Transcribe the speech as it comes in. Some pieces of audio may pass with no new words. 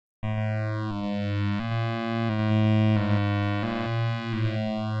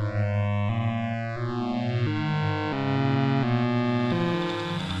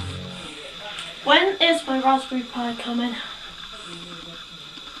Here's my Raspberry Pi coming.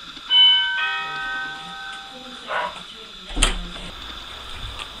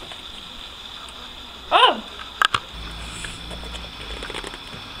 Oh!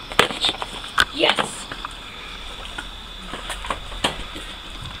 Yes!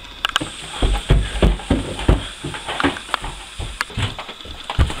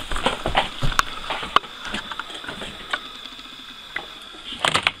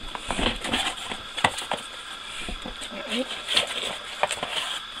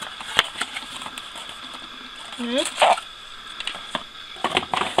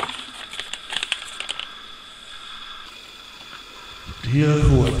 Dear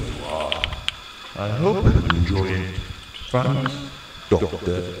whoever you are, I hope you enjoy it. Thanks,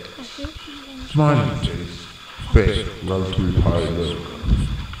 Doctor. Smiling face, best Raspberry Pi logo.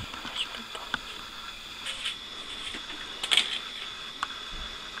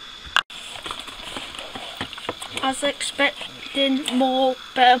 I was expecting more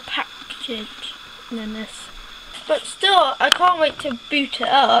better package than this. But still, I can't wait to boot it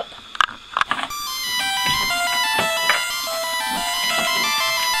up.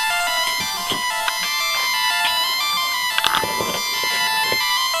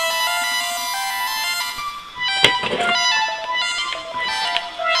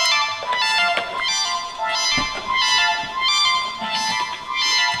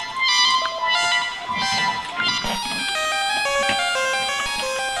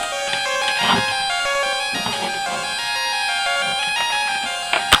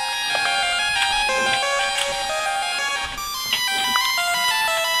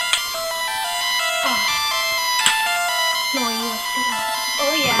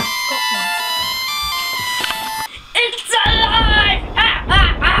 Oh yeah, got one. It's alive! Ah,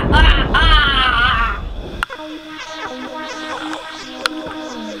 ah, ah, ah, ah.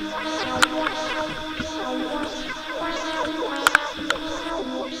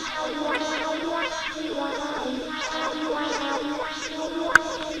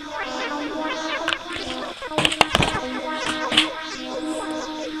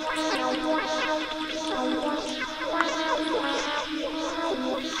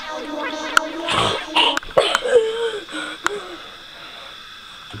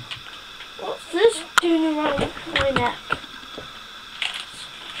 What's this doing around my neck?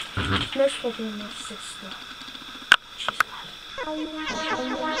 Most probably my sister. She's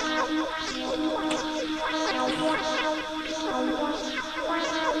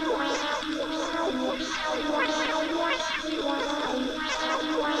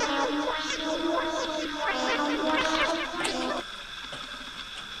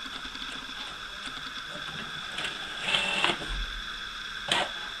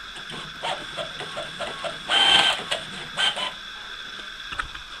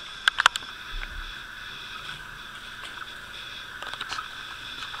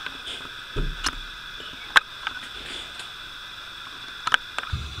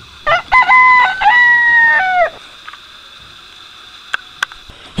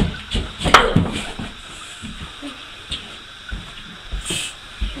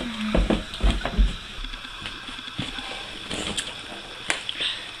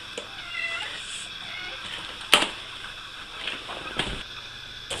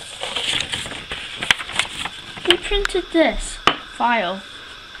Who printed this file?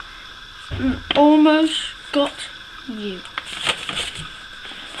 Almost got you.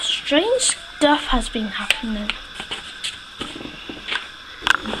 Strange stuff has been happening.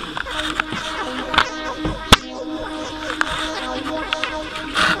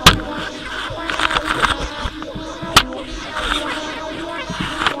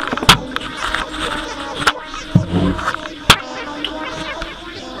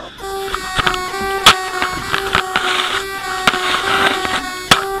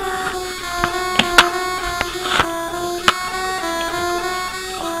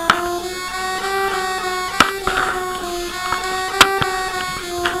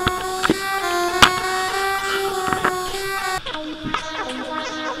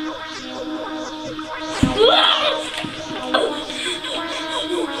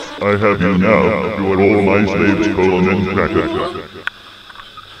 I have you now. You are all my slaves, colon and cracker.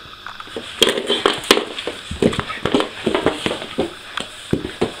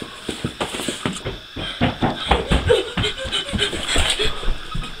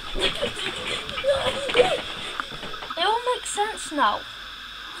 It all makes sense now.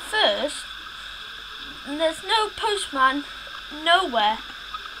 First, there's no postman nowhere.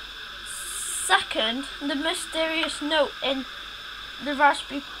 Second, the mysterious note in the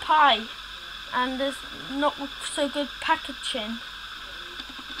Raspberry Pi, and there's not so good packaging.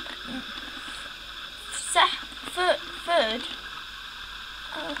 third,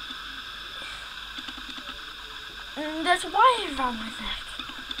 there's a wire around my neck.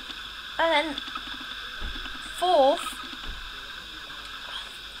 And then fourth,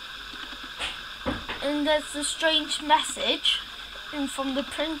 and there's a strange message from the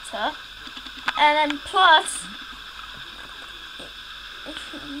printer. And then plus,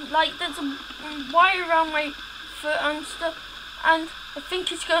 like there's a wire around my foot and stuff, and I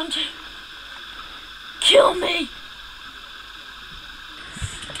think it's going to kill me.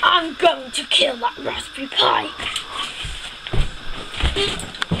 I'm going to kill that Raspberry Pi.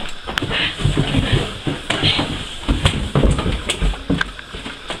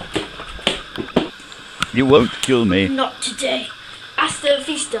 You won't kill me. Not today. Hasta la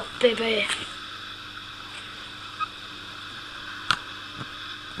vista, baby.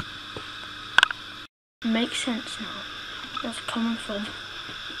 Makes sense now. That's coming from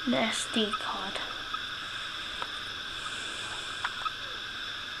the SD card.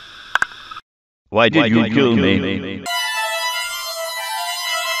 Why did you kill me?